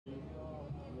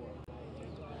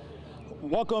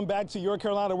Welcome back to Your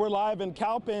Carolina. We're live in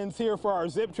Cowpens here for our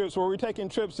zip trips, where we're taking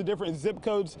trips to different zip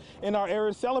codes in our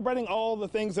area, celebrating all the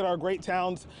things that our great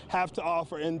towns have to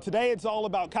offer. And today it's all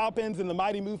about Cowpens and the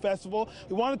Mighty Moo Festival.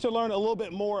 We wanted to learn a little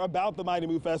bit more about the Mighty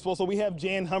Moo Festival, so we have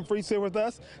Jan Humphreys here with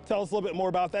us. Tell us a little bit more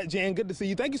about that. Jan, good to see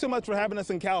you. Thank you so much for having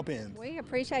us in Cowpens. We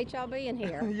appreciate y'all being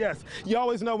here. Yes, you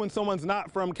always know when someone's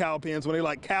not from Cowpens when they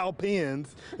like Cowpens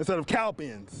instead of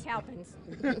Cowpens. Cowpens.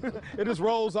 It just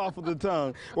rolls off of the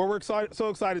tongue. Well, we're so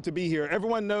excited to be here.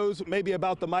 Everyone knows maybe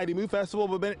about the Mighty Moo Festival,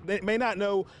 but they may not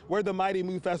know where the Mighty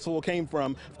Moo Festival came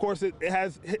from. Of course, it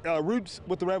has roots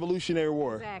with the Revolutionary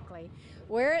War. Exactly.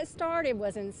 Where it started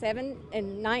was in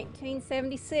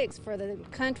 1976 for the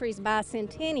country's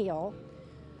bicentennial.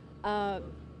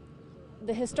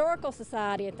 The Historical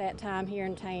Society at that time here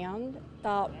in town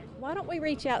thought, why don't we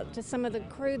reach out to some of the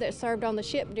crew that served on the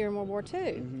ship during World War II?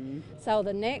 Mm-hmm. So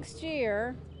the next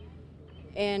year,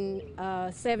 in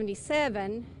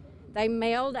 77, they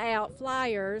mailed out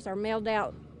flyers or mailed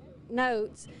out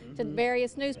notes to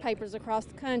various newspapers across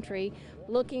the country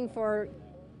looking for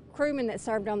crewmen that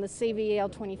served on the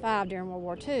CVL-25 during World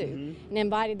War II and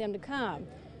invited them to come.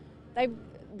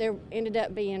 There ended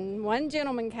up being one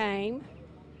gentleman came,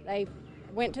 they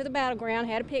went to the battleground,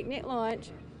 had a picnic lunch,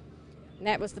 and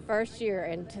that was the first year.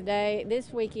 And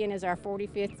this weekend is our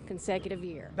 45th consecutive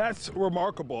year. That's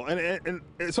remarkable. And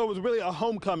so it was really a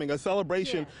homecoming, a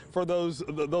celebration for those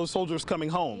soldiers coming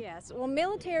home. Yes. Well,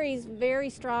 military is very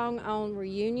strong on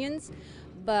reunions,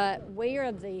 but we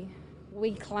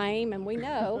claim and we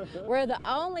know we're the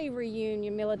only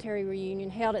military reunion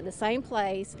held at the same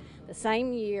place, the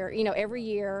same year, every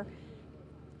year,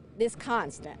 this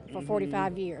constant for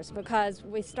 45 years, because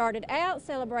we started out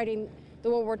celebrating the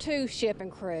World War II ship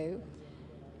and crew,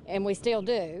 and we still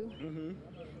do,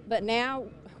 but now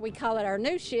we call it our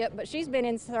new ship, but she's been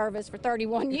in service for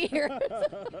 31 years.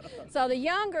 So the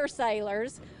younger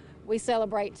sailors, we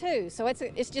celebrate too. So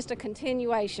it's just a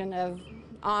continuation of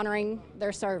honoring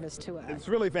their service to us. It's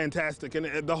really fantastic,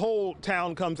 and the whole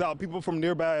town comes out. People from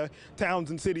nearby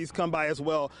towns and cities come by as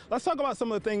well. Let's talk about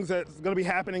some of the things that's going to be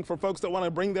happening for folks that want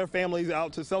to bring their families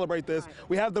out to celebrate this. Right.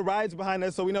 We have the rides behind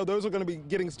us, so we know those are going to be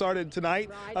getting started tonight.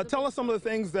 Tell us some of the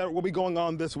things that will be going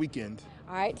on this weekend.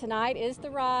 All right, tonight is the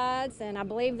rides, and I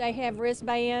believe they have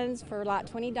wristbands for like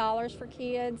 $20 for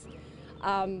kids,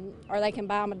 or they can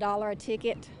buy them $1 a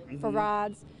ticket for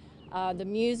rides. The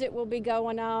music will be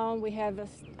going on. We have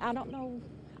I don't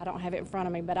have it in front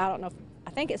of me, but I don't know,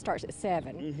 I think it starts at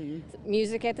 7.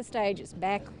 Music at the stage, it's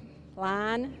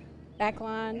backline,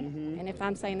 and if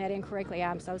I'm saying that incorrectly,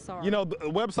 I'm so sorry. The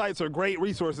websites are great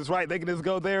resources, right? They can just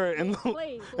go there and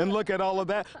look at all of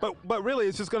that. But really,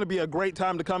 it's just going to be a great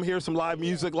time to come hear some live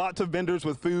music, lots of vendors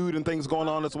with food and things going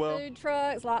on as well. Food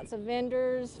trucks, lots of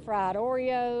vendors, fried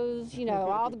Oreos,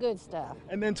 all the good stuff.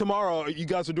 And then tomorrow, you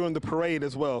guys are doing the parade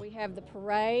as well. We have the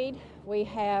parade. We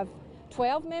have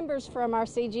 12 members from our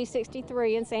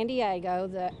CG-63 in San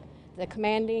Diego. The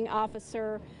commanding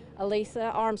officer,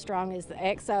 Elisa Armstrong, is the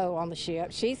XO on the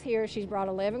ship. She's here. She's brought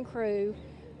 11 crew.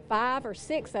 5 or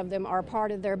 6 of them are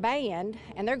part of their band,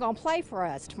 and they're going to play for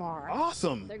us tomorrow.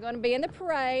 Awesome. They're going to be in the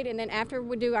parade, and then after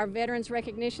we do our Veterans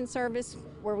Recognition Service,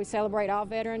 where we celebrate all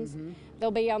veterans,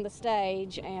 they'll be on the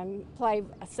stage and play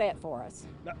a set for us.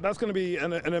 That's going to be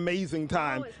an amazing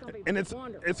time. It's going to be and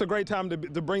wonderful. It's a great time to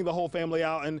bring the whole family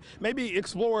out and maybe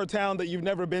explore a town that you've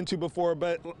never been to before.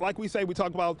 But like we say, we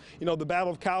talk about the Battle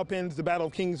of Cowpens, the Battle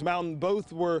of Kings Mountain.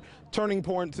 Both were turning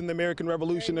points in the American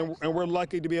Revolution, and we're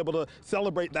lucky to be able to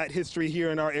celebrate that history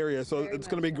here in our area. So it's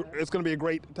going to be a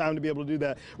great time to be able to do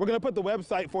that. We're going to put the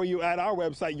website for you at our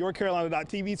website,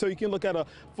 yourcarolina.tv, so you can look at a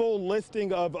full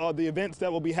listing of the events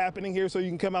that will be happening here, so you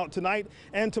can come out tonight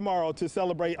and tomorrow to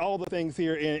celebrate all the things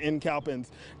here in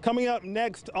Cowpens. Coming up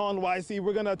next on YC,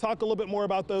 we're going to talk a little bit more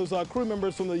about those crew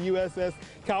members from the USS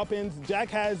Cowpens. Jack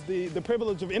has the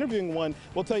privilege of interviewing one.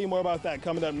 We'll tell you more about that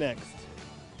coming up next.